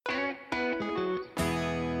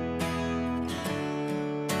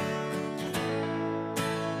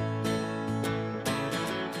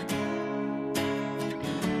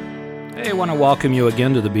Hey, I want to welcome you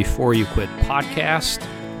again to the Before You Quit podcast,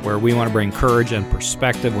 where we want to bring courage and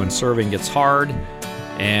perspective when serving gets hard.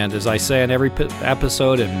 And as I say in every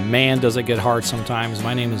episode, and man, does it get hard sometimes,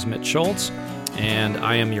 my name is Mitch Schultz, and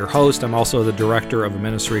I am your host. I'm also the director of a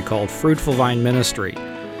ministry called Fruitful Vine Ministry.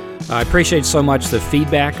 I appreciate so much the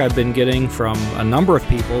feedback I've been getting from a number of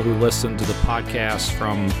people who listened to the podcast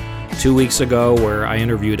from 2 weeks ago, where I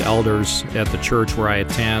interviewed elders at the church where I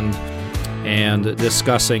attend, and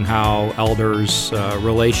discussing how elders'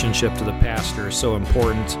 relationship to the pastor is so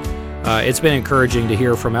important. It's been encouraging to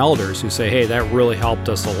hear from elders who say, hey, that really helped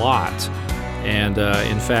us a lot. And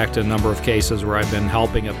in fact, a number of cases where I've been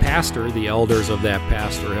helping a pastor, the elders of that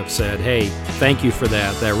pastor have said, hey, thank you for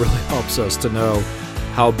that. That really helps us to know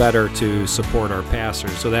how better to support our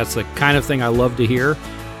pastors. So that's the kind of thing I love to hear.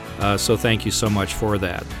 So thank you so much for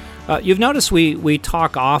that. You've noticed we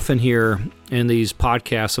talk often here in these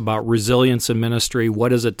podcasts about resilience in ministry. What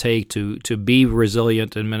does it take to be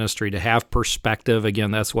resilient in ministry, to have perspective?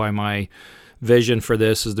 Again, that's why my vision for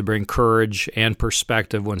this is to bring courage and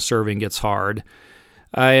perspective when serving gets hard.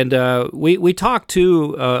 And we talk,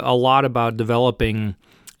 too, a lot about developing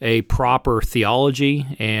a proper theology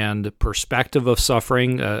and perspective of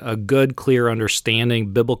suffering, a good, clear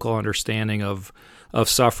understanding, biblical understanding of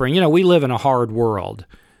suffering. You know, we live in a hard world.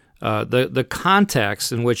 The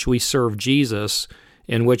context in which we serve Jesus,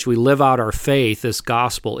 in which we live out our faith, this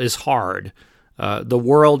gospel, is hard. The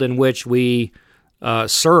world in which we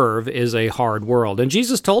serve is a hard world. And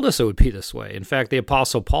Jesus told us it would be this way. In fact, the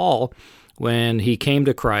Apostle Paul, when he came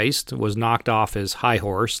to Christ, was knocked off his high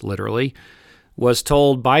horse, literally, was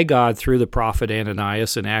told by God through the prophet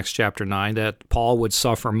Ananias in Acts chapter 9 that Paul would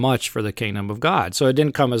suffer much for the kingdom of God. So it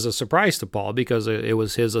didn't come as a surprise to Paul, because it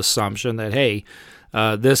was his assumption that, hey,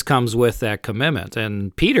 this comes with that commitment.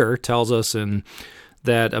 And Peter tells us in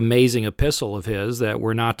that amazing epistle of his that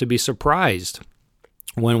we're not to be surprised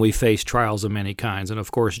when we face trials of many kinds. And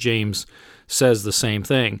of course, James says the same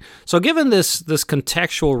thing. So given this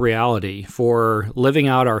contextual reality for living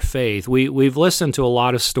out our faith, we've listened to a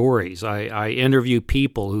lot of stories. I interview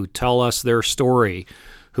people who tell us their story,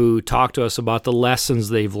 who talk to us about the lessons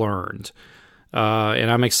they've learned.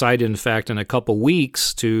 And I'm excited, in fact, in a couple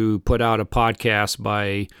weeks to put out a podcast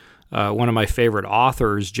by one of my favorite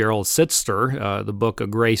authors, Gerald Sittster, the book A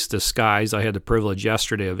Grace Disguised. I had the privilege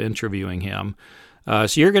yesterday of interviewing him.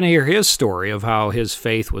 So you're going to hear his story of how his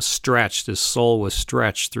faith was stretched, his soul was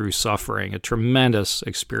stretched through suffering, a tremendous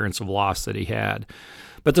experience of loss that he had.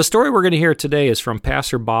 But the story we're going to hear today is from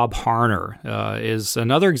Pastor Bob Harner, is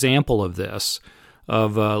another example of this,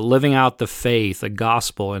 of living out the faith, the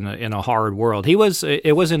gospel in a hard world. It was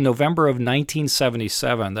in November of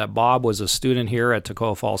 1977 that Bob was a student here at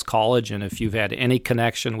Toccoa Falls College, and if you've had any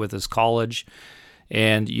connection with his college,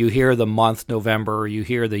 and you hear the month November, you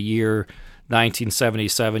hear the year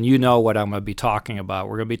 1977, you know what I'm going to be talking about.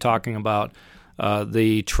 We're going to be talking about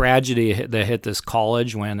the tragedy that hit this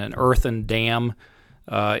college when an earthen dam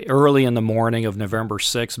early in the morning of November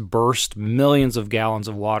 6th burst. Millions of gallons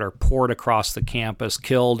of water poured across the campus,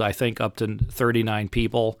 killed, I think, up to 39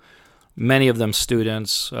 people, many of them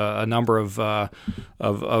students, a number of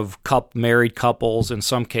married couples. In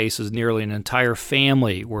some cases, nearly an entire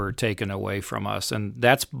family were taken away from us. And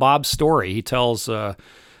that's Bob's story. He tells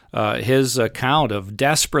his account of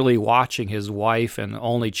desperately watching his wife and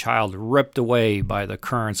only child ripped away by the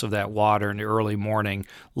currents of that water in the early morning,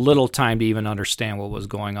 little time to even understand what was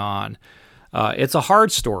going on. It's a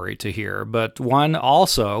hard story to hear, but one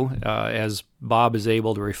also, as Bob is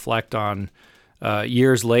able to reflect on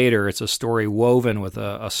years later, it's a story woven with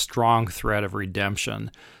a strong thread of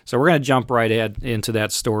redemption. So we're going to jump right into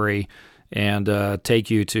that story and take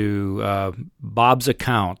you to Bob's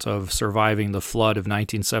account of surviving the flood of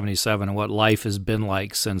 1977 and what life has been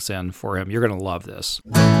like since then for him. You're going to love this.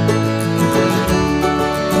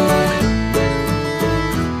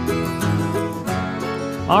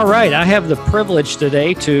 All right, I have the privilege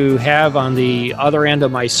today to have on the other end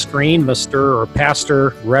of my screen Pastor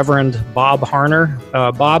Reverend Bob Harner.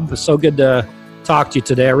 Bob, so good to talk to you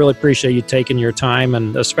today. I really appreciate you taking your time,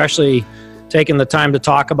 and especially taking the time to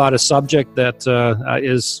talk about a subject that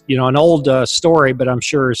is, an old story, but I'm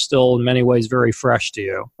sure is still in many ways very fresh to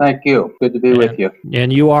you. Thank you. Good to be with you.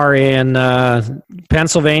 And you are in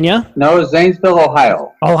Pennsylvania? No, Zanesville,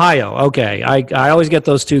 Ohio. Ohio. Okay. I always get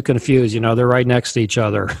those two confused. They're right next to each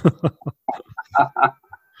other.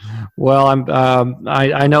 Well,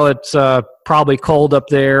 I know it's probably cold up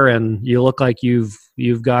there, and you look like you've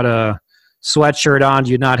got a sweatshirt on.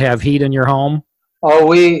 Do you not have heat in your home? Oh,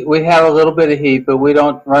 we have a little bit of heat, but we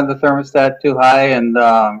don't run the thermostat too high, and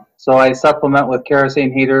so I supplement with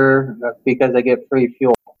kerosene heater because I get free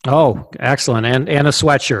fuel. Oh, excellent. And a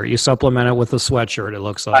sweatshirt. You supplement it with a sweatshirt, it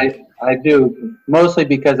looks like. I do, mostly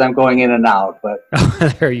because I'm going in and out, but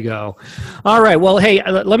There you go. All right. Well, hey,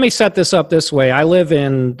 let me set this up this way. I live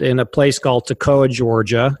in a place called Toccoa,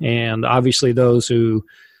 Georgia, and obviously those who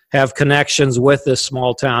have connections with this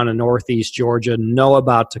small town in northeast Georgia know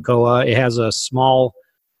about Toccoa. It has a small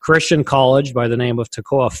Christian college by the name of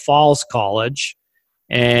Toccoa Falls College,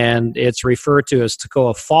 and it's referred to as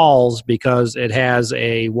Toccoa Falls because it has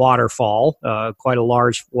a waterfall, quite a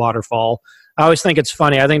large waterfall. I always think it's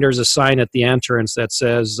funny. I think there's a sign at the entrance that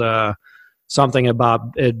says something about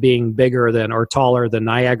it being bigger than or taller than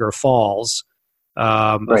Niagara Falls.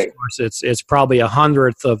 right. Of course, it's probably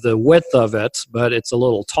 100th of the width of it, but it's a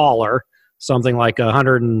little taller, something like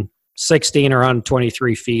 116 or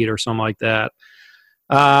 123 feet or something like that.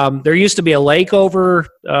 There used to be a lake over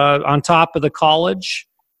on top of the college.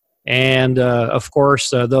 And, of course,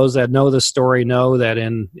 those that know the story know that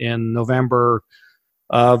in November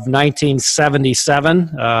of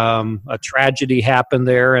 1977, a tragedy happened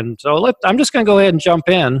there. And so I'm just going to go ahead and jump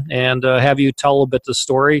in and have you tell a little bit the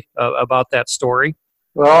story about that story.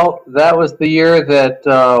 Well, that was the year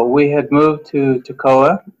that we had moved to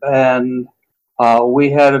Toccoa, and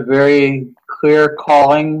we had a very clear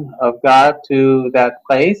calling of God to that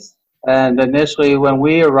place. And initially, when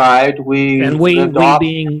we arrived, we And lived off.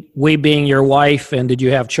 we being your wife, and did you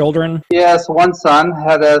have children? Yes, one son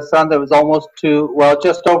had a son that was almost 2, well,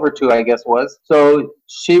 just over 2, I guess was. So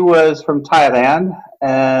she was from Thailand,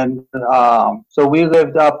 and so we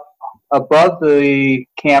lived up above the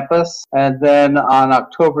campus. And then on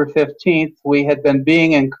October 15th, we had been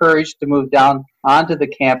being encouraged to move down onto the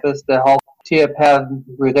campus to help Tia have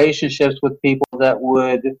relationships with people that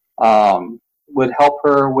would help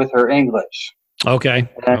her with her English. Okay.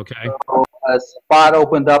 And Okay. so a spot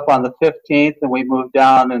opened up on the 15th, and we moved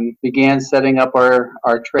down and began setting up our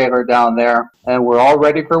trailer down there. And we're all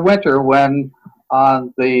ready for winter when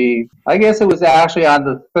I guess it was actually on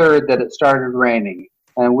the 3rd that it started raining.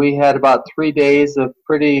 And we had about 3 days of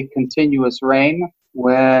pretty continuous rain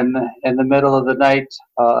when in the middle of the night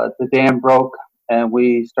the dam broke and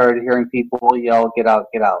we started hearing people yell, "Get out,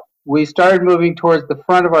 get out." We started moving towards the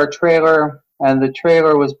front of our trailer, and the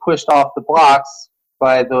trailer was pushed off the blocks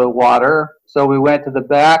by the water. So we went to the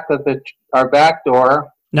back of our back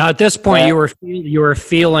door. Now, at this point, and you were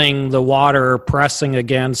feeling the water pressing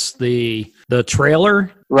against the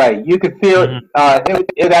trailer. Right, you could feel it.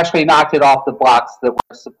 It actually knocked it off the blocks that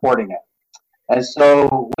were supporting it. And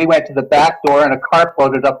so we went to the back door, and a car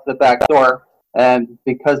floated up to the back door. And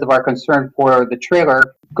because of our concern for the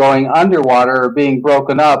trailer going underwater or being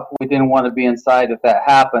broken up, we didn't want to be inside if that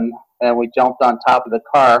happened. And we jumped on top of the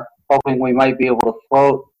car, hoping we might be able to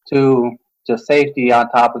float to safety on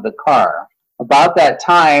top of the car. About that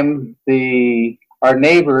time, our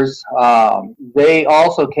neighbors, they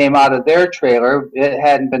also came out of their trailer. It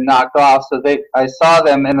hadn't been knocked off, so I saw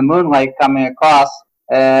them in the moonlight coming across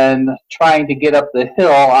and trying to get up the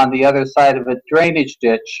hill on the other side of a drainage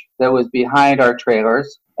ditch that was behind our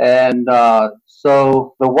trailers. And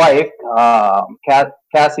so the wife,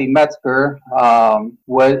 Cassie Metzger,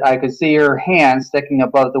 I could see her hand sticking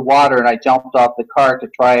above the water, and I jumped off the car to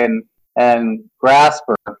try and grasp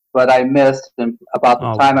her, but I missed. And about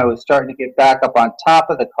the time I was starting to get back up on top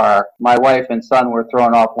of the car, my wife and son were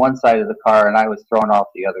thrown off one side of the car, and I was thrown off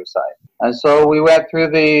the other side. And so we went through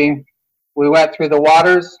the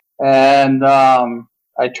waters, and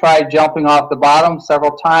I tried jumping off the bottom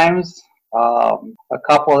several times. A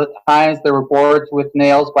couple of times there were boards with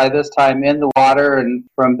nails by this time in the water and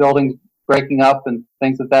from buildings breaking up and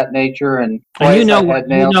things of that nature. And you know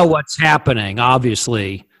what's happening,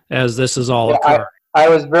 obviously, as this is all occurring. I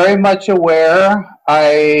was very much aware.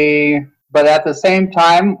 But at the same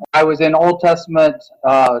time, I was in Old Testament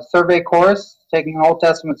survey course, taking an Old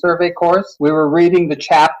Testament survey course. We were reading the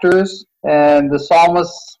chapters, and the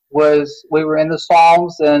psalmist we were in the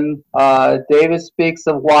Psalms, and David speaks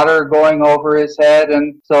of water going over his head,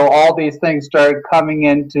 and so all these things started coming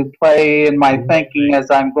into play in my thinking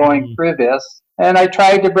as I'm going through this. And I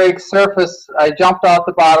tried to break surface. I jumped off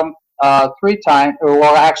the bottom 3 times,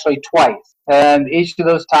 well, actually twice, and each of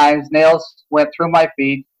those times nails went through my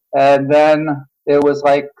feet, and then it was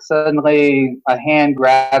like suddenly a hand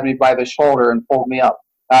grabbed me by the shoulder and pulled me up.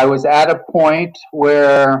 I was at a point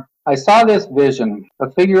where I saw this vision,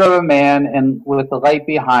 a figure of a man and with the light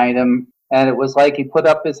behind him, and it was like he put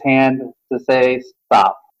up his hand to say,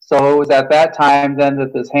 "Stop." So it was at that time then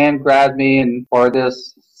that this hand grabbed me, or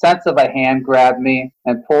this sense of a hand grabbed me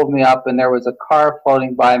and pulled me up, and there was a car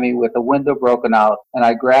floating by me with a window broken out, and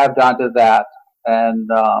I grabbed onto that, and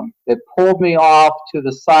it pulled me off to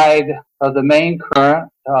the side of the main current.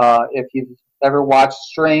 If you've ever watched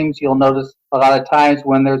streams, you'll notice a lot of times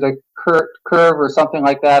when there's a curve or something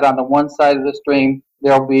like that on the one side of the stream,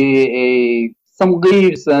 there'll be some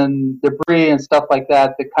leaves and debris and stuff like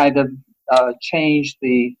that that kind of change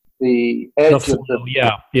the edge of the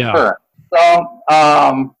current. So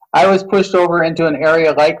I was pushed over into an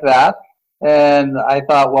area like that, and I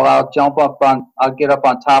thought, well, I'll get up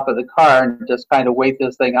on top of the car and just kind of wait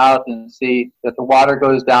this thing out and see if the water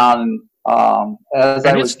goes down. And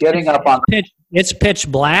I was getting up on, it's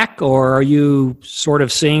pitch black, or are you sort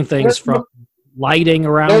of seeing things from lighting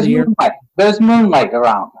around here? There's moonlight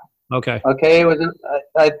around. Okay. Okay.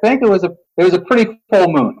 I think it was a pretty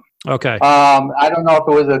full moon. Okay. I don't know if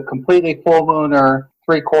it was a completely full moon or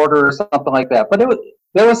 3/4 or something like that, but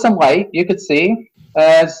there was some light you could see.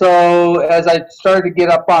 And so as I started to get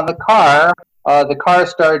up on the car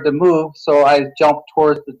started to move. So I jumped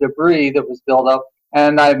towards the debris that was built up,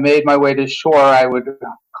 and I made my way to shore. I would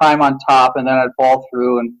climb on top, and then I'd fall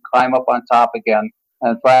through and climb up on top again.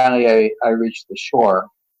 And finally, I reached the shore.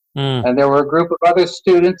 And there were a group of other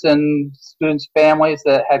students and students' families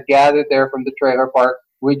that had gathered there from the trailer park.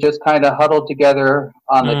 We just kind of huddled together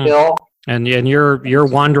on the hill. And you're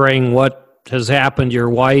wondering what has happened to your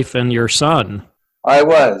wife and your son. I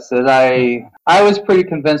was, and I was pretty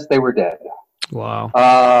convinced they were dead.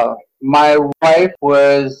 Wow. My wife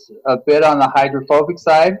was a bit on the hydrophobic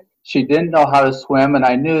side. She didn't know how to swim, and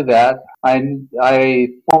I knew that. I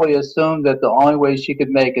fully assumed that the only way she could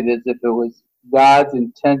make it is if it was God's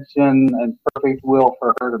intention and perfect will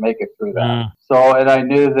for her to make it through that. So, and I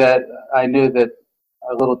knew that a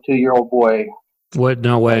little 2-year-old boy would.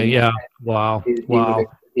 No way. Yeah. Wow. Wow.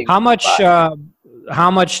 How much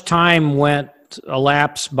time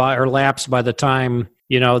lapsed by the time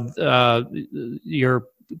your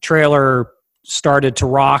trailer started to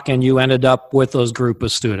rock and you ended up with those group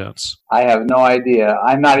of students? I have no idea.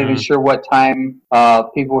 I'm not even sure what time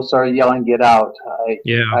people started yelling, "Get out!"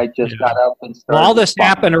 I just got up and started. Well, all this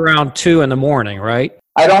happened around 2 a.m, right?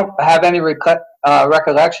 I don't have any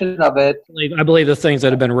recollection of it. I believe the things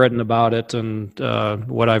that have been written about it and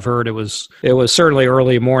what I've heard, it was certainly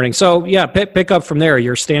early morning. So yeah, pick up from there.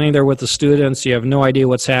 You're standing there with the students. You have no idea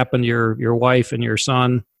what's happened to your wife and your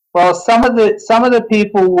son. Well, some of the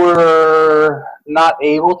people were not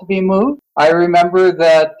able to be moved. I remember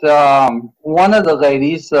that one of the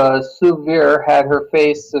ladies, Sue Veer, had her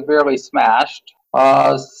face severely smashed.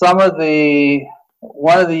 One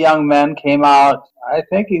of the young men came out. I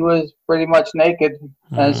think he was pretty much naked,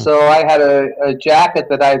 and so I had a jacket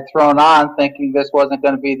that I had thrown on, thinking this wasn't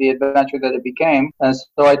going to be the adventure that it became, and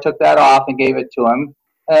so I took that off and gave it to him.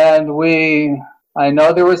 And I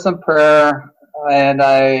know there was some prayer. And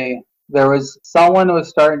there was someone who was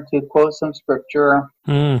starting to quote some scripture,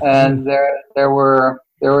 and there were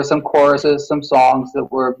some choruses, some songs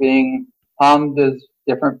that were being hummed as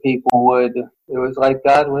different people would. It was like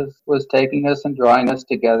God was taking us and drawing us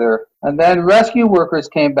together. And then rescue workers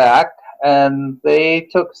came back, and they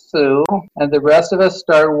took Sue, and the rest of us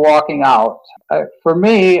started walking out. For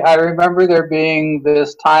me, I remember there being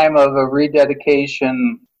this time of a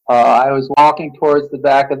rededication. I was walking towards the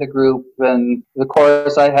back of the group, and the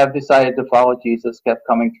chorus, "I have decided to follow Jesus," kept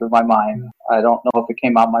coming through my mind. I don't know if it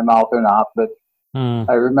came out my mouth or not, but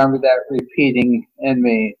I remember that repeating in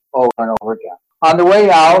me over and over again. On the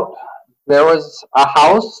way out, there was a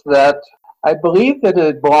house that I believe that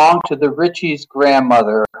it belonged to the Ritchie's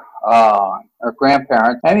grandmother or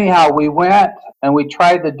grandparents. Anyhow, we went and we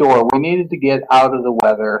tried the door. We needed to get out of the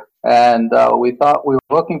weather, and we thought we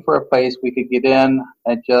were looking for a place we could get in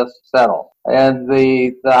and just settle. And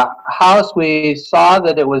the house, we saw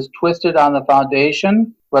that it was twisted on the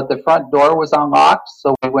foundation, but the front door was unlocked,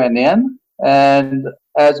 so we went in. And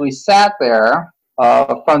as we sat there,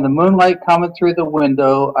 from the moonlight coming through the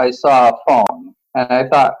window, I saw a phone, and I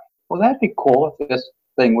thought, well, that'd be cool if this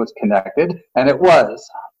thing was connected, and it was.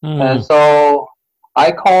 And so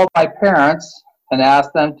I called my parents and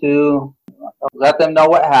asked them to let them know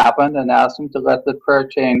what happened, and asked them to let the prayer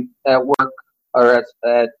chain at work or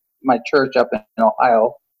at my church up in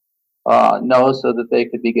Ohio know so that they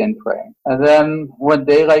could begin praying. And then when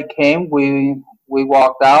daylight came, we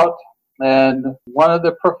walked out, and one of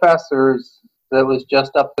the professors that was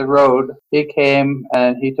just up the road, he came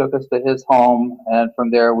and he took us to his home, and from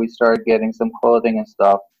there we started getting some clothing and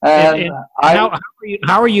stuff. And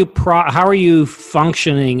how are you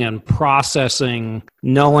functioning and processing,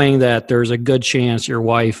 knowing that there's a good chance your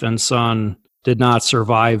wife and son did not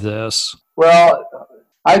survive this? Well,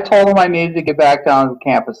 I told them I needed to get back down to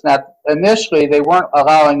campus. Now, initially, they weren't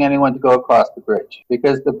allowing anyone to go across the bridge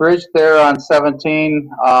because the bridge there on 17,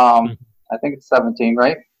 I think it's 17,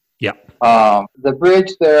 right? Yeah. The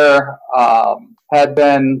bridge there had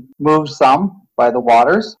been moved some by the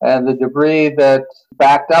waters and the debris that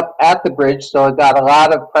backed up at the bridge, so it got a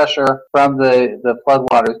lot of pressure from the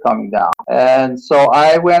floodwaters coming down. And so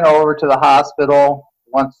I went over to the hospital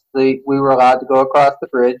once we were allowed to go across the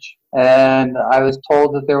bridge, and I was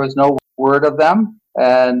told that there was no word of them.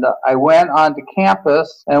 And I went onto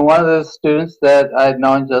campus, and one of the students that I'd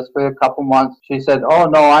known just for a couple months, she said, "Oh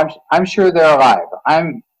no, I'm sure they're alive.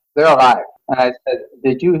 They're alive." And I said,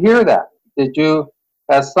 "Did you hear that?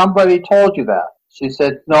 Has somebody told you that?" She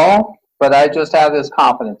said, "No, but I just have this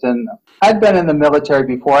confidence." And I'd been in the military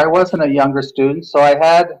before. I wasn't a younger student, so I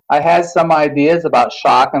had some ideas about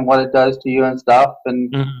shock and what it does to you and stuff. And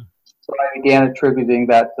so I began attributing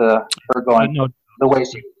that to her going the way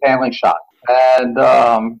she was handling shock. And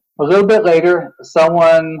a little bit later,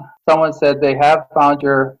 someone said, "They have found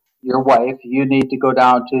your wife. You need to go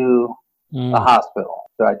down to the hospital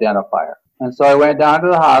to identify her." And so I went down to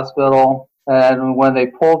the hospital, and when they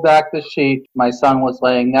pulled back the sheet, my son was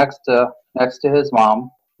laying next to his mom.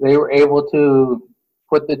 They were able to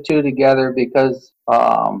put the two together because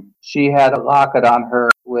she had a locket on her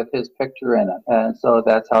with his picture in it, and so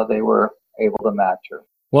that's how they were able to match her.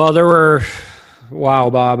 Well, there were. Wow,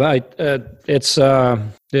 Bob. I've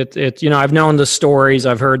known the stories,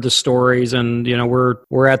 I've heard the stories, and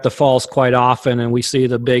we're at the falls quite often, and we see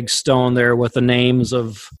the big stone there with the names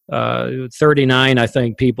of 39, I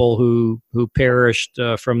think, people who perished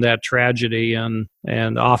from that tragedy,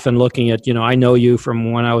 and often looking at, I know you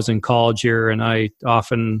from when I was in college here, and I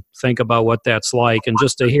often think about what that's like, and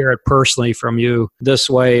just to hear it personally from you this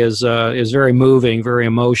way is very moving, very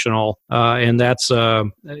emotional, and that's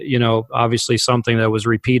obviously something that was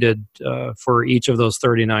repeated for each of those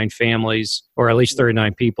 39 families, or at least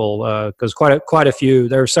 39 people, because quite a few.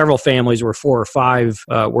 There are several families where 4 or 5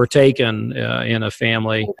 were taken in a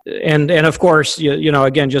family, and of course,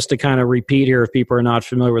 again, just to kind of repeat here, if people are not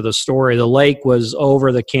familiar with the story, the lake was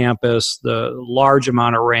over the campus, the large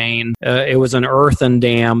amount of rain. It was an earthen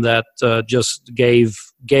dam that just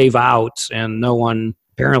gave out, and no one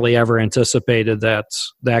apparently ever anticipated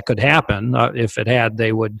that could happen. If it had,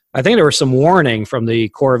 they would. I think there was some warning from the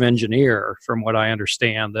Corps of Engineer, from what I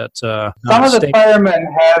understand, that some of the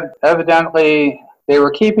firemen had evidently. They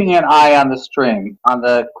were keeping an eye on the stream, on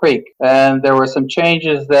the creek, and there were some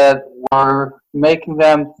changes that were making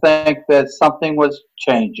them think that something was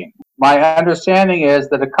changing. My understanding is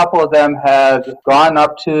that a couple of them had gone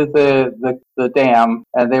up to the dam,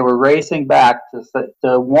 and they were racing back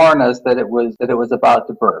to warn us that it was about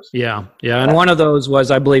to burst. Yeah, and one of those was,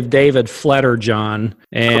 I believe, David Fletterjohn,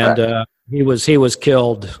 and he was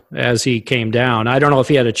killed as he came down. I don't know if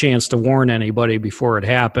he had a chance to warn anybody before it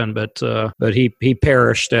happened, but he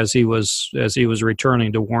perished as he was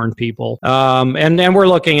returning to warn people. And we're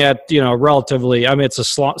looking at relatively. I mean, it's a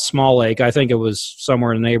small lake. I think it was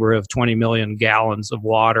somewhere in the neighborhood of 20 million gallons of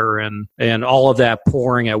water, and all of that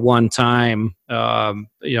pouring at one time.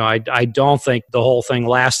 I don't think the whole thing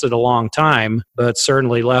lasted a long time, but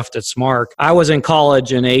certainly left its mark. I was in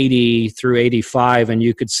college in 80 through 85, and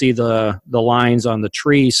you could see the lines on the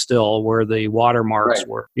trees still where the watermarks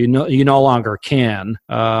were. You no longer can,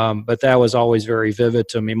 but that was always very vivid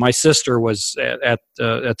to me. My sister was at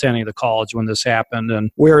attending the college when this happened,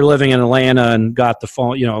 and we were living in Atlanta and got the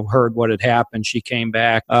phone, heard what had happened. She came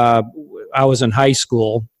back. I was in high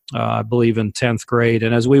school. I believe in 10th grade.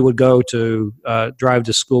 And as we would go to drive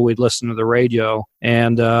to school, we'd listen to the radio,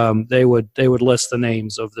 and they would list the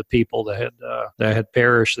names of the people that had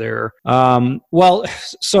perished there.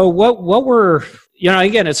 So what were,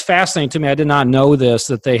 again, it's fascinating to me. I did not know this,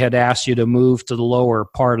 that they had asked you to move to the lower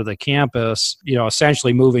part of the campus,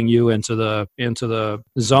 essentially moving you into the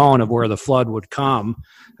zone of where the flood would come.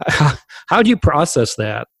 How do you process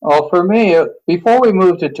that? Well, for me, before we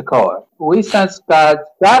moved to Toccoa, we sensed God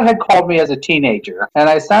had called me as a teenager, and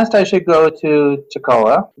I sensed I should go to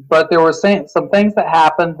Toccoa, but there were some things that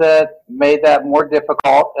happened that made that more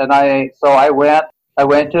difficult, and I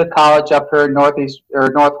went to college up here in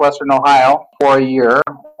northwestern Ohio for a year,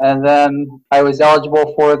 and then I was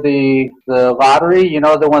eligible for the lottery,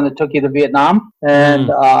 the one that took you to Vietnam,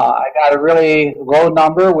 and I got a really low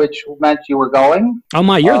number, which meant you were going. Oh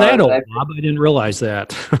my, you're that old, Bob. I didn't realize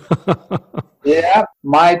that. Yeah,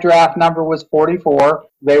 my draft number was 44.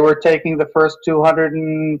 They were taking the first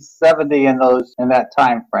 270 in that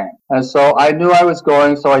time frame. And so I knew I was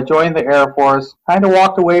going, so I joined the Air Force, kind of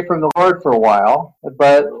walked away from the Lord for a while.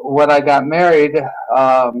 But when I got married,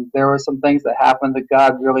 there were some things that happened that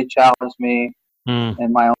God really challenged me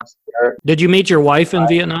in my own spirit. Did you meet your wife in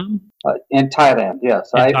Vietnam? In Thailand, yes.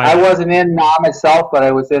 Thailand. I wasn't in Nam itself, but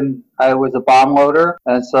I was a bomb loader,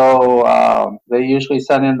 and so they usually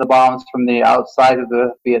send in the bombs from the outside of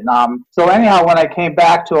the Vietnam. So anyhow, when I came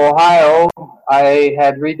back to Ohio, I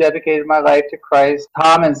had rededicated my life to Christ.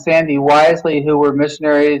 Tom and Sandy Wisely, who were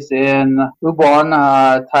missionaries in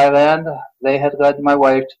Ubon, Thailand, they had led my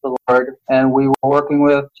wife to the Lord, and we were working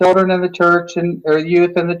with children in the church or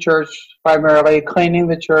youth in the church, primarily cleaning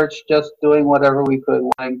the church, just doing whatever we could,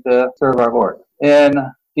 wanting to serve our Lord. In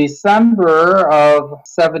December of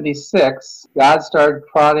 76, God started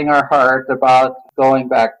prodding our heart about going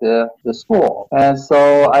back to the school. And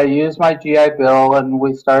so I used my GI Bill, and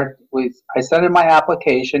I sent in my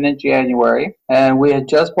application in January, and we had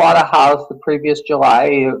just bought a house the previous July.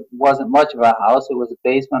 It wasn't much of a house. It was a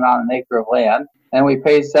basement on an acre of land, and we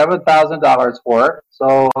paid $7,000 for it.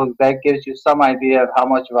 So that gives you some idea of how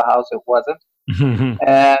much of a house it wasn't.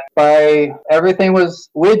 And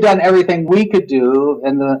we'd done everything we could do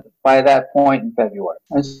by that point in February.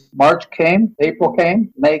 And March came, April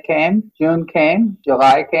came, May came, June came,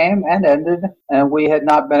 July came, and ended, and we had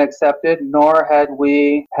not been accepted, nor had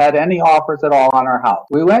we had any offers at all on our house.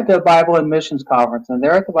 We went to a Bible and Missions Conference, and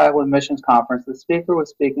there at the Bible and Missions Conference, the speaker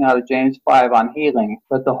was speaking out of James 5 on healing,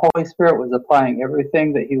 but the Holy Spirit was applying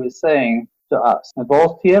everything that he was saying to us. And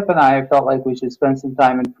both Tiff and I felt like we should spend some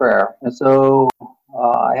time in prayer. And so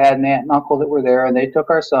I had an aunt and uncle that were there, and they took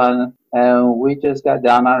our son, and we just got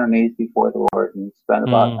down on our knees before the Lord and spent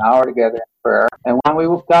about an hour together in prayer. And when we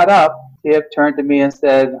got up, Tiff turned to me and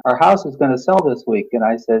said, "Our house is going to sell this week." And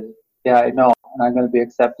I said, "Yeah, I know, and I'm going to be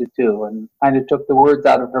accepted too." And kind of took the words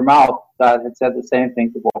out of her mouth. God had said the same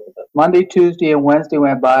thing to both of us. Monday, Tuesday, and Wednesday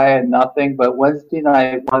went by and nothing, but Wednesday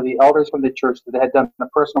night, one of the elders from the church that had done a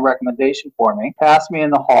personal recommendation for me passed me in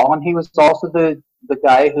the hall, and he was also the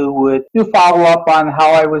guy who would do follow-up on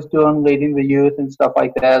how I was doing, leading the youth and stuff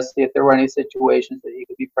like that, see if there were any situations that he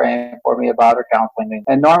could be praying for me about or counseling me.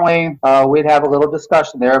 And normally we'd have a little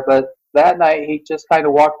discussion there, but that night, he just kind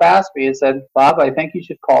of walked past me and said, "Bob, I think you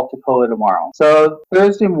should call Toccoa tomorrow." So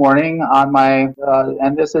Thursday morning on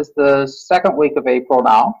and this is the second week of April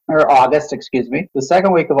now, or August, excuse me. The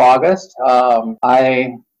second week of August,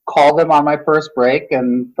 I called them on my first break,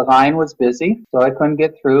 and the line was busy, so I couldn't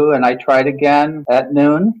get through, and I tried again at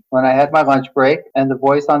noon when I had my lunch break, and the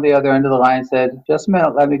voice on the other end of the line said, "Just a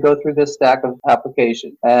minute, let me go through this stack of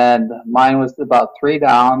applications." And mine was about 3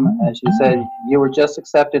 down, and she said, "You were just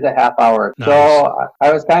accepted a half hour." Nice. So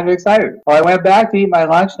I was kind of excited. Well, I went back to eat my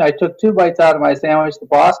lunch, and I took 2 bites out of my sandwich. The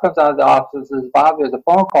boss comes out of the office and says, "Bob, there's a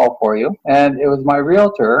phone call for you." And it was my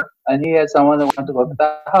realtor, and he had someone that wanted to look at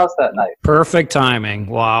the house that night. Perfect timing.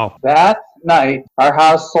 Wow. That night, our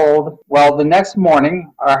house sold. Well, the next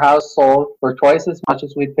morning, our house sold for twice as much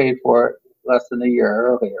as we'd paid for it less than a year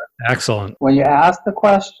earlier. Excellent. When you asked the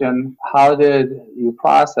question, how did you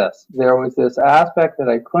process? There was this aspect that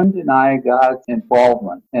I couldn't deny God's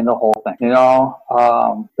involvement in the whole thing.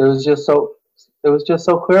 It was just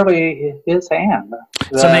so clearly his hand.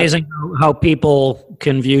 It's amazing how people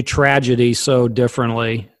can view tragedy so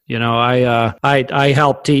differently. I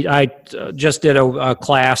helped teach. I just did a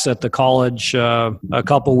class at the college a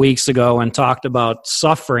couple weeks ago and talked about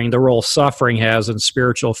suffering, the role suffering has in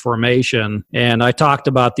spiritual formation. And I talked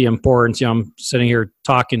about the importance. I'm sitting here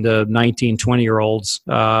talking to 19, 20-year-olds,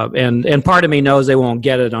 and part of me knows they won't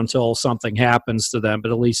get it until something happens to them,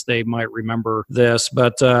 but at least they might remember this.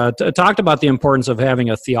 But talked about the importance of having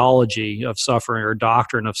a theology of suffering or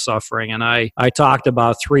doctrine of suffering. And I talked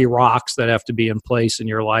about 3 rocks that have to be in place in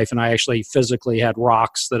your life. And I actually physically had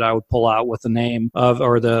rocks that I would pull out with the name of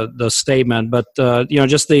or the statement. But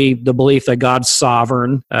just the belief that God's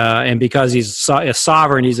sovereign, and because he's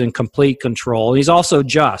sovereign, he's in complete control. He's also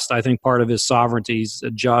just. I think part of his sovereignty is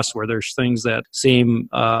just. Where there's things that seem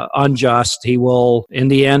unjust, he will in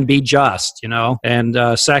the end be just.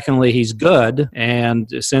 And secondly, he's good, and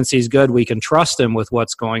since he's good, we can trust him with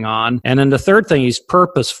what's going on. And then the third thing, he's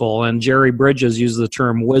purposeful. And Jerry Bridges uses the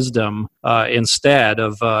term wisdom instead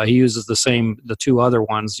of. He uses the 2 other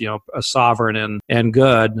ones, a sovereign and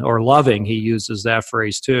good or loving. He uses that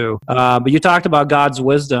phrase too. But you talked about God's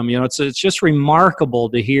wisdom. It's just remarkable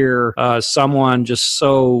to hear someone just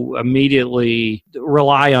so immediately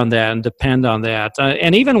rely on that and depend on that.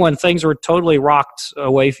 And even when things were totally rocked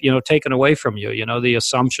away, taken away from you, the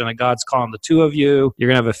assumption that God's calling the two of you, you're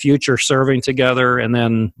going to have a future serving together, and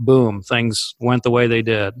then boom, things went the way they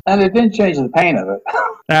did. And it didn't change the pain of it.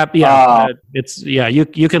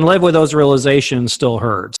 You can live with those realizations, still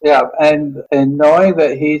hurts. Yeah, and knowing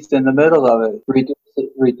that He's in the middle of it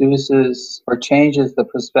reduces or changes the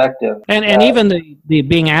perspective. And even the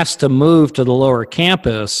being asked to move to the lower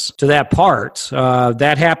campus, to that part,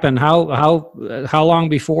 that happened how long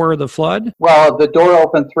before the flood? Well, the door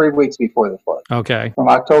opened 3 weeks before the flood. Okay. From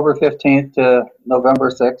October 15th to November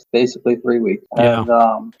 6th, basically 3 weeks. Yeah.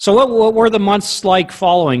 And, so what were the months like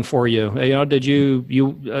following for you? Did you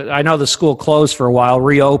I know the school closed for a while,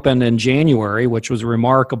 reopened in January, which was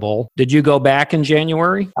remarkable. Did you go back in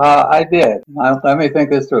January? I did. Let me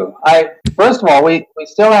think this through. First of all, we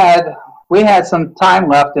had some time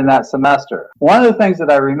left in that semester. One of the things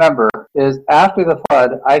that I remember is after the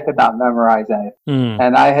flood, I could not memorize anything.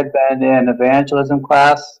 And I had been in evangelism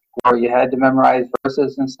class where you had to memorize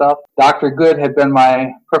verses and stuff. Dr. Good had been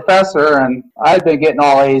my professor, and I had been getting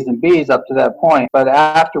all A's and B's up to that point. But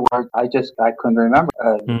afterwards, I couldn't remember.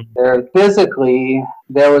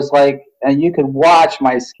 There was like, and you could watch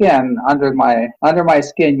my skin under my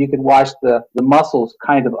skin. You could watch the muscles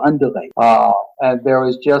kind of undulate, and there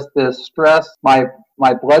was just this stress.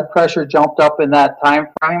 My blood pressure jumped up in that time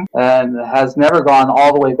frame and has never gone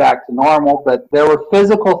all the way back to normal. But there were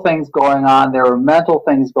physical things going on. There were mental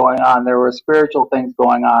things going on. There were spiritual things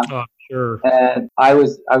going on. Oh, sure. And I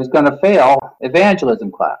was going to fail evangelism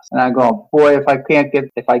class, and I'm going, boy, if I can't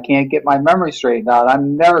get my memory straightened out,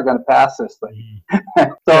 I'm never going to pass this thing.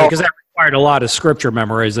 So because that required a lot of scripture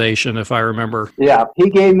memorization, if I remember. Yeah, he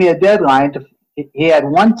gave me a deadline to. He had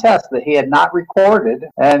one test that he had not recorded,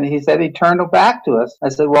 and he said he'd turn it back to us. I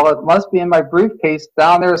said, well, it must be in my briefcase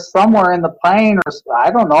down there somewhere in the plane, or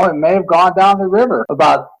I don't know, it may have gone down the river.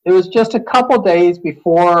 It was just a couple days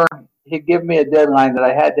before he'd give me a deadline that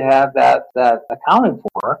I had to have that accounted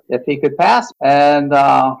for if he could pass. And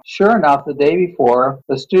sure enough, the day before,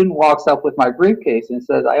 the student walks up with my briefcase and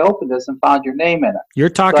says, I opened this and found your name in it. You're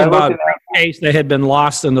talking about a briefcase that had been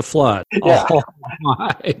lost in the flood. Yeah. Oh,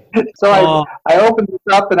 my. So I opened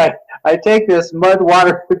this up and I take this mud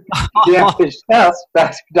water damage test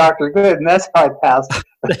back to Dr. Good, and that's how I passed.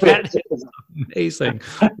 That is amazing.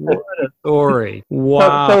 What a story.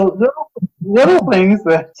 Wow. So little things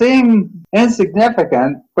that seem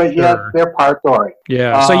insignificant, but yet they're part story.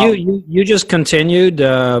 Yeah. So you just continued,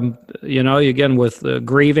 again, with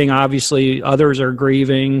grieving. Obviously, others are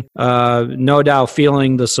grieving. No doubt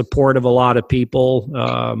feeling the support of a lot of people.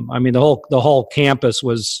 The whole campus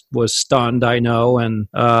was stunned, I know. And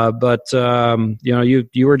but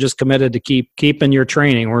you were just committed to keeping your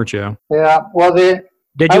training, weren't you? Yeah. Well,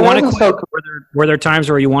 did you want to quit? Were there times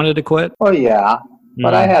where you wanted to quit? Oh, yeah.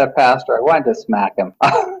 But I had a pastor. I wanted to smack him.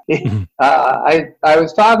 I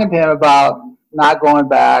was talking to him about not going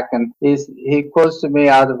back, and he quotes to me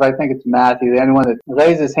out of, I think it's Matthew, anyone that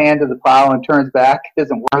lays his hand to the plow and turns back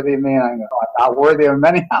isn't worthy of me. And I go, I'm not worthy of him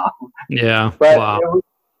anyhow. Yeah. But wow.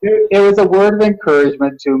 It was a word of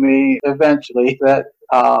encouragement to me eventually that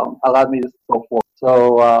allowed me to go forward.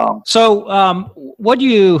 What do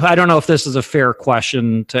you, I don't know if this is a fair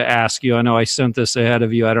question to ask you. I know I sent this ahead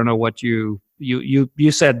of you. I don't know what you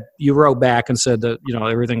said, you wrote back and said that,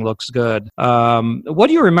 everything looks good. What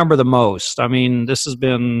do you remember the most? I mean, this has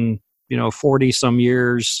been, 40 some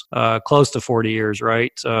years, close to 40 years,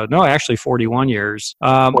 right? No, actually 41 years.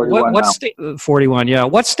 41, yeah.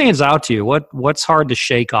 What stands out to you? What's hard to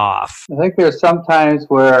shake off? I think there's some times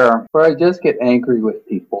where I just get angry with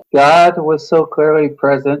people. God was so clearly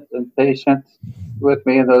present and patient with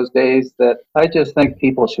me in those days that I just think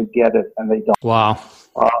people should get it, and they don't. Wow.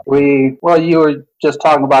 You were just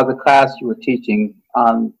talking about the class you were teaching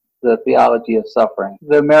on the theology of suffering.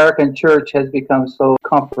 The American church has become so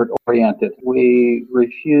comfort-oriented. We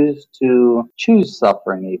refuse to choose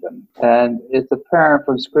suffering even. And it's apparent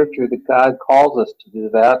from Scripture that God calls us to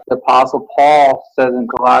do that. The Apostle Paul says in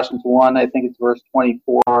Colossians 1, I think it's verse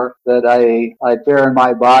 24, that I bear in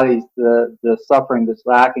my body the suffering that's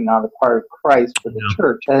lacking on the part of Christ for the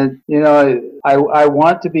church. And, I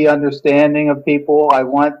want to be understanding of people. I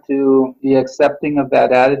want to be accepting of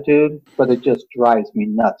that attitude, but it just drives me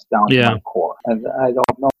nuts down to my core. And I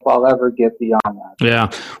don't know if I'll ever get beyond that.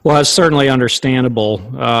 Yeah. Well, it's certainly understandable.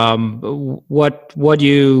 What do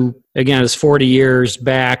you again, it's 40 years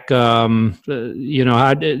back.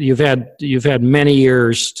 You've had many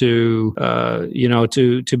years to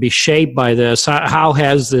be shaped by this. How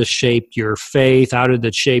has this shaped your faith? How did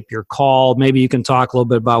it shape your call? Maybe you can talk a little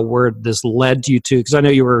bit about where this led you to, because I know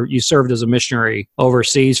you served as a missionary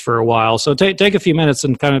overseas for a while. So take a few minutes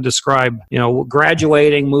and kind of describe,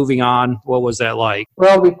 graduating, moving on. What was that like?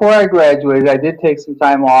 Well, before I graduated, I did take some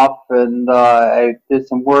time off, and I did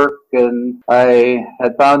some work, and I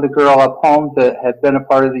had found a girl up home that had been a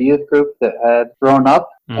part of the youth group that had grown up,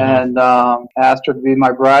 and asked her to be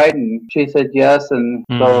my bride, and she said yes, and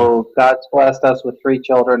so God's blessed us with 3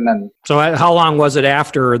 children. And so how long was it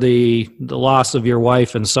after the loss of your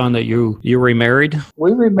wife and son that you remarried?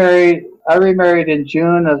 We remarried. I remarried in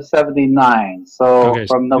June of '79, so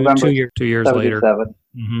from November 2 years later.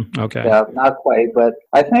 Okay. Yeah, not quite, but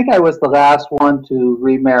I think I was the last one to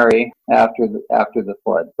remarry after the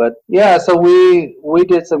flood. But yeah, so we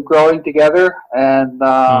did some growing together, and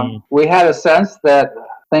we had a sense that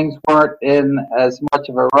things weren't in as much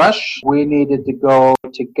of a rush. We needed to go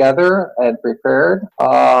together and prepared,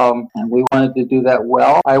 and we wanted to do that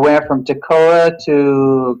well. I went from Toccoa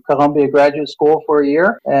to Columbia Graduate School for a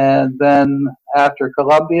year, and then after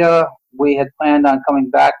Columbia, we had planned on coming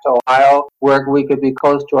back to Ohio where we could be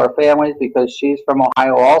close to our families because she's from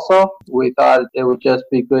Ohio also. We thought it would just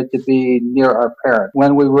be good to be near our parents.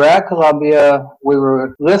 When we were at Columbia, we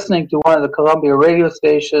were listening to one of the Columbia radio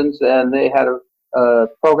stations, and they had a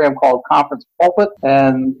program called Conference Pulpit,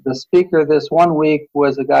 and the speaker this one week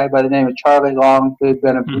was a guy by the name of Charlie Long, who had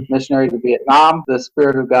been a missionary to Vietnam. The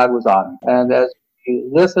Spirit of God was on him, and as we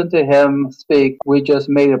listened to him speak, we just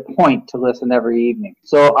made a point to listen every evening.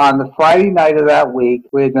 So on the Friday night of that week,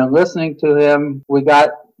 we had been listening to him. We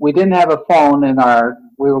didn't have a phone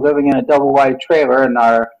we were living in a double wide trailer, and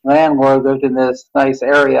our landlord lived in this nice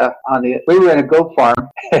area we were in a goat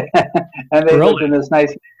farm, and they lived in this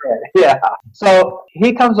nice area. Yeah. So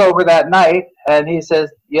he comes over that night, and he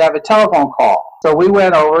says, "You have a telephone call." So I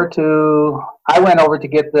went over to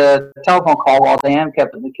get the telephone call while Diane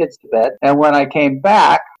kept the kids to bed. And when I came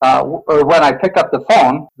back, or when I picked up the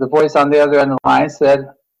phone, the voice on the other end of the line said,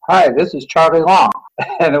 "Hi, this is Charlie Long."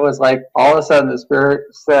 And it was like all of a sudden the Spirit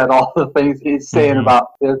said all the things he's saying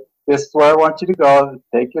about this. This is where I want you to go.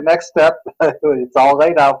 Take your next step. It's all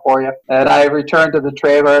laid out for you. And I returned to the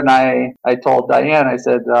trailer, and I told Diane, I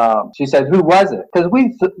said, she said, "Who was it?" Because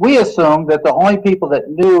we assumed that the only people that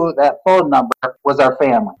knew that phone number was our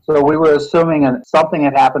family. So we were assuming something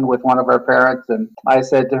had happened with one of our parents. And I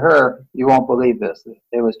said to her, "You won't believe this.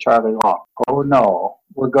 It was Charlie Long." "Oh, no.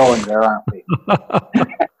 We're going there, aren't we?"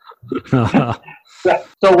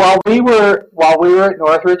 So while we were at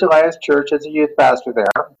Northridge Alliance Church as a youth pastor there,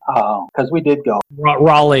 because we did go.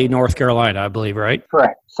 Raleigh, North Carolina, I believe, right?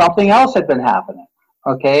 Correct. Something else had been happening.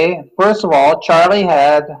 Okay. First of all, Charlie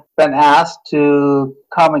had been asked to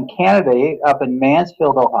come and candidate up in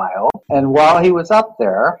Mansfield, Ohio, and while he was up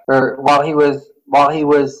there, or while he was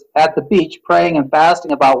at the beach praying and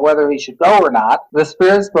fasting about whether he should go or not, the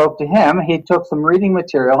Spirit spoke to him. He took some reading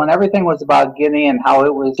material, and everything was about Guinea and how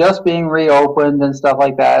it was just being reopened and stuff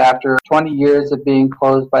like that. After 20 years of being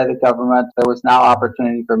closed by the government, there was now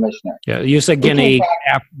opportunity for missionaries. Yeah, you said Guinea,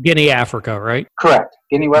 Africa, right? Correct.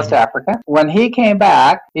 Guinea, West Africa. When he came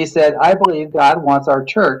back, he said, "I believe God wants our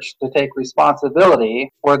church to take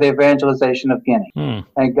responsibility for the evangelization of Guinea."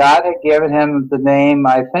 And God had given him the name,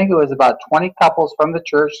 I think it was about 20 couples from the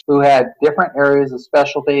church who had different areas of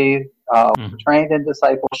specialty, trained in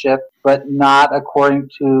discipleship, but not according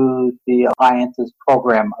to the Alliance's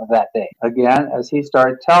program of that day. Again, as he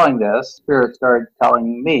started telling this, Spirit started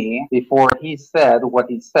telling me before he said what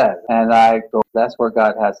he said. And I go, that's where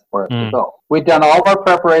God has for us to go. We'd done all of our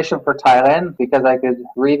preparation for Thailand because I could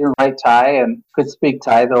read and write Thai and could speak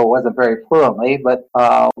Thai, though it wasn't very fluently, but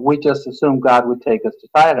we just assumed God would take us to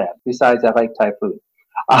Thailand. Besides, I like Thai food.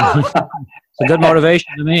 It's a good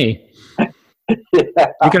motivation to me.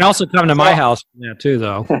 Yeah. You can also come to my house for that too,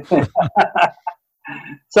 though.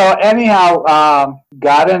 So anyhow,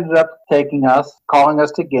 God ended up calling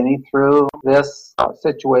us to Guinea through this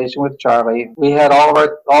situation with Charlie. We had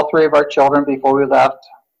all 3 of our children before we left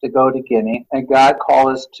to go to Guinea, and God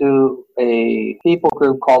called us to a people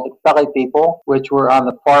group called the Fele people, which were on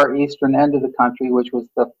the far eastern end of the country, which was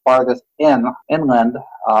the farthest inland,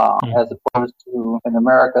 as opposed to in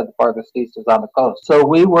America, the farthest east is on the coast. So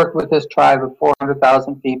we worked with this tribe of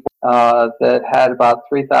 400,000 people that had about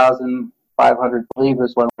 3,500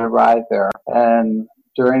 believers when we arrived there, and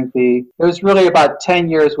it was really about 10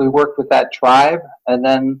 years we worked with that tribe, and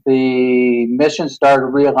then the mission started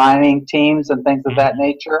realigning teams and things of that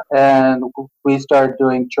nature, and we started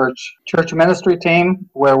doing church ministry team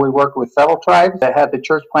where we worked with several tribes that had the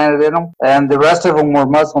church planted in them, and the rest of them were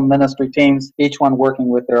Muslim ministry teams, each one working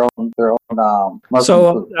with their own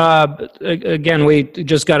Muslim group. Again, we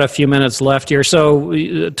just got a few minutes left here.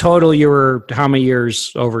 So total, you were how many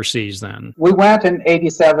years overseas then? We went in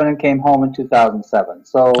 87 and came home in 2007.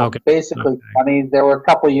 So basically, I mean, there were a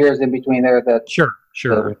couple of years in between there that...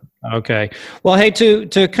 Sure. Okay. Well, hey, to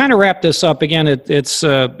kind of wrap this up again, it's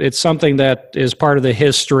something that is part of the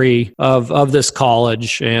history of this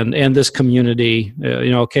college and this community.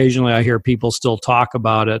 Occasionally I hear people still talk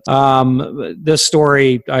about it. This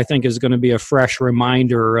story, I think, is going to be a fresh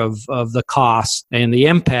reminder of the cost and the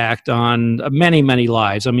impact on many, many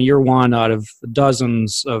lives. I mean, you're one out of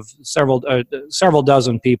dozens of several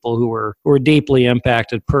dozen people who were deeply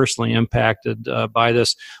impacted, personally impacted by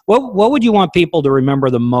this. What would you want people to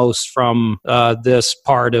remember the most from this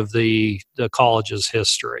part of the college's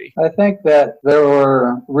history? I think that there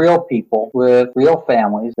were real people with real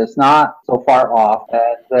families that's not so far off,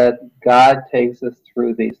 and that God takes us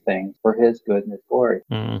through these things for His good and His glory.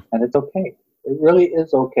 And it's okay. It really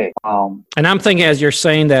is okay. And I'm thinking, as you're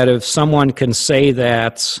saying that, if someone can say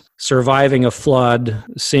that, surviving a flood,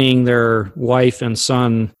 seeing their wife and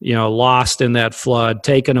son, lost in that flood,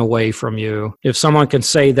 taken away from you, if someone can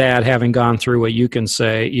say that, having gone through what you can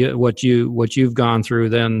say, what you've gone through,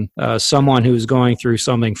 then someone who's going through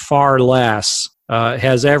something far less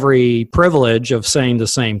has every privilege of saying the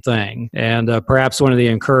same thing. And perhaps one of the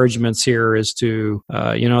encouragements here is to,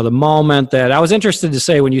 the moment that I was interested to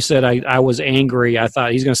say when you said I was angry, I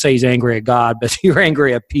thought he's going to say he's angry at God, but you're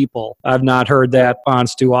angry at people. I've not heard that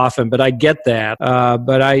response too often, but I get that.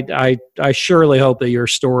 But I surely hope that your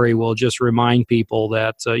story will just remind people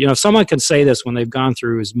that, if someone can say this when they've gone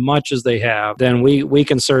through as much as they have, then we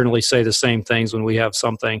can certainly say the same things when we have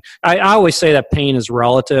something. I always say that pain is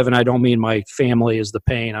relative, and I don't mean my family is the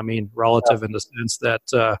pain. I mean relative in the sense that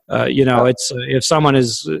it's if someone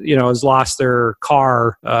has lost their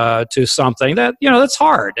car to something that that's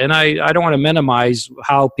hard, and I don't want to minimize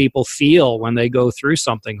how people feel when they go through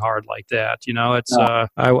something hard like that.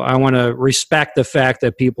 I want to respect the fact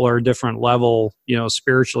that people are a different level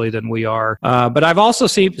spiritually than we are, but I've also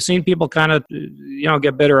seen people kind of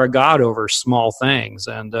get bitter at God over small things,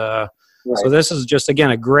 and Right. So this is just,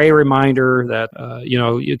 again, a great reminder that,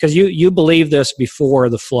 because you believed this before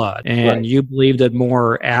the flood, and you believed it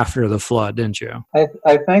more after the flood, didn't you?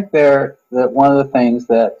 I think that one of the things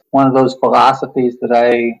one of those philosophies that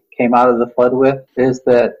I came out of the flood with is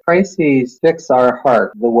that crises fix our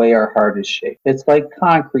heart the way our heart is shaped. It's like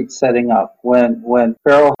concrete setting up. When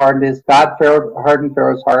Pharaoh hardened God hardened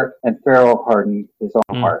Pharaoh's heart, and Pharaoh hardened his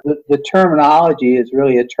own heart. The terminology is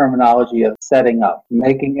really a terminology of setting up,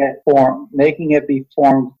 making it be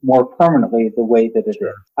formed more permanently the way that it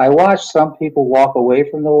is. I watched some people walk away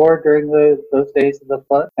from the Lord during those days of the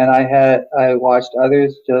flood, and I watched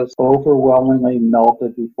others just overwhelmingly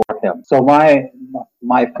melted before Him. So my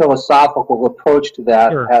philosophical approach to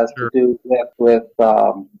that has to do with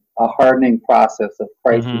a hardening process of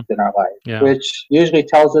crises in our life, which usually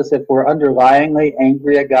tells us if we're underlyingly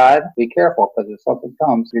angry at God, be careful, because if something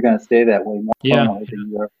comes, you're going to stay that way more permanently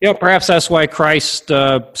than you are. Yeah, perhaps that's why Christ,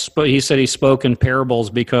 he said he spoke in parables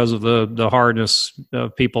because of the hardness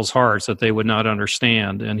of people's hearts that they would not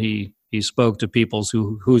understand, and he spoke to people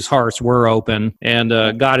whose hearts were open,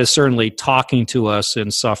 and God is certainly talking to us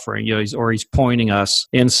in suffering. He's pointing us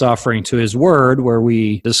in suffering to His Word, where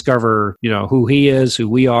we discover, who He is, who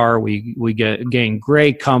we are. We gain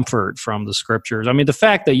great comfort from the Scriptures. I mean, the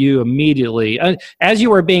fact that you immediately, as you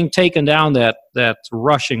were being taken down that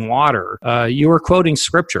rushing water, you were quoting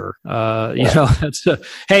Scripture. That's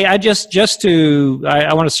hey, I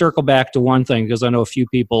want to circle back to one thing, because I know a few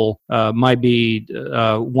people might be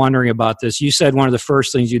wondering about this. You said one of the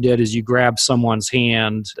first things you did is you grabbed someone's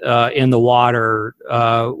hand in the water.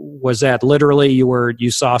 Was that literally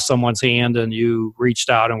you saw someone's hand and you reached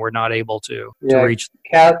out and were not able to reach?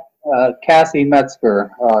 Cassie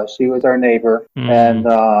Metzger, she was our neighbor, and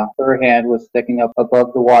her hand was sticking up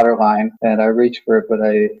above the water line, and I reached for it, but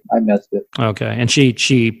I missed it. Okay, and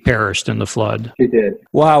she perished in the flood. She did.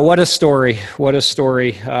 Wow, what a story! What a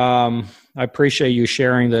story! I appreciate you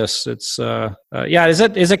sharing this. It's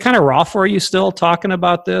is it kind of raw for you still talking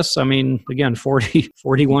about this? I mean, again,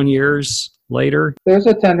 41 years later. There's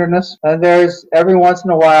a tenderness, and there's every once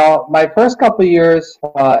in a while. My first couple of years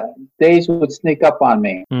days would sneak up on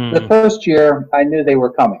me. Mm. The first year, I knew they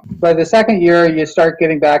were coming. But the second year, you start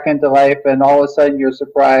getting back into life, and all of a sudden you're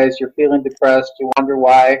surprised, you're feeling depressed, you wonder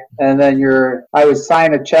why, and then I would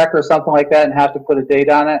sign a check or something like that and have to put a date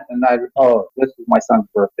on it, and this is my son's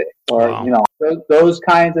birthday. Or, Wow. those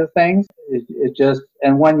kinds of things. It just,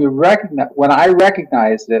 and when I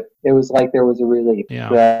recognized it, it was like there was a relief.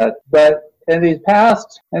 Yeah. But in these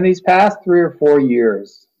past 3 or 4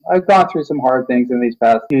 years, I've gone through some hard things in these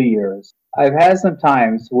past few years. I've had some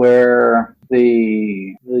times where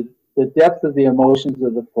the depth of the emotions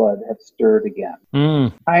of the flood have stirred again.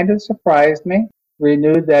 Kind of surprised me.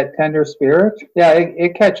 Renewed that tender spirit. Yeah,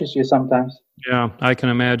 it catches you sometimes. Yeah, I can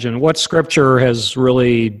imagine. What scripture has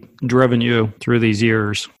really driven you through these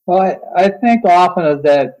years? Well, I think often of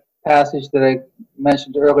that passage that I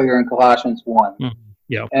mentioned earlier in Colossians 1.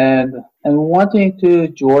 Yeah. And wanting to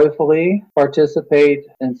joyfully participate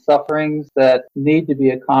in sufferings that need to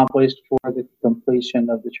be accomplished for the completion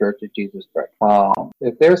of the Church of Jesus Christ.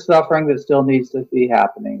 If there's suffering that still needs to be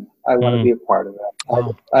happening, I want to be a part of it.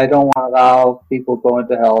 Wow. I don't want to allow people go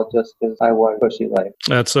into hell just because I want a cushy life.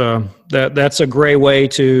 That's a great way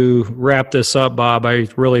to wrap this up, Bob. I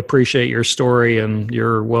really appreciate your story and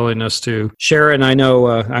your willingness to share it. And I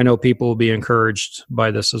know people will be encouraged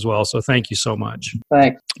by this as well. So thank you so much.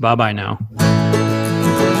 Thanks. Bye-bye now.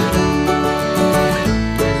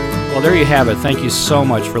 Well, there you have it. Thank you so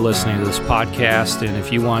much for listening to this podcast. And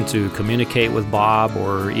if you want to communicate with Bob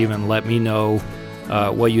or even let me know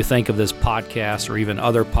what you think of this podcast or even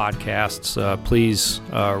other podcasts, please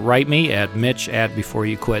write me at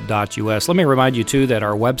mitch@beforeyouquit.us. Let me remind you, too, that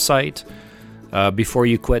our website,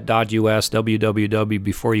 beforeyouquit.us,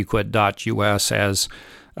 www.beforeyouquit.us, has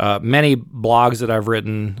many blogs that I've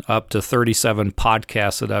written, up to 37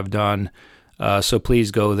 podcasts that I've done. So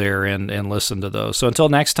please go there and listen to those. So until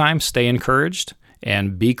next time, stay encouraged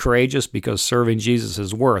and be courageous, because serving Jesus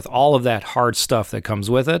is worth all of that hard stuff that comes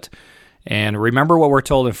with it. And remember what we're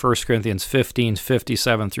told in 1 Corinthians 15,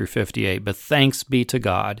 57 through 58. But thanks be to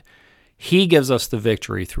God, He gives us the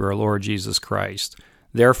victory through our Lord Jesus Christ.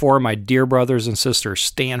 Therefore, my dear brothers and sisters,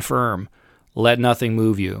 stand firm. Let nothing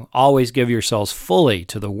move you. Always give yourselves fully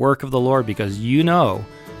to the work of the Lord, because you know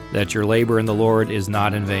that your labor in the Lord is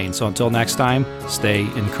not in vain. So until next time, stay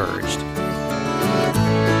encouraged.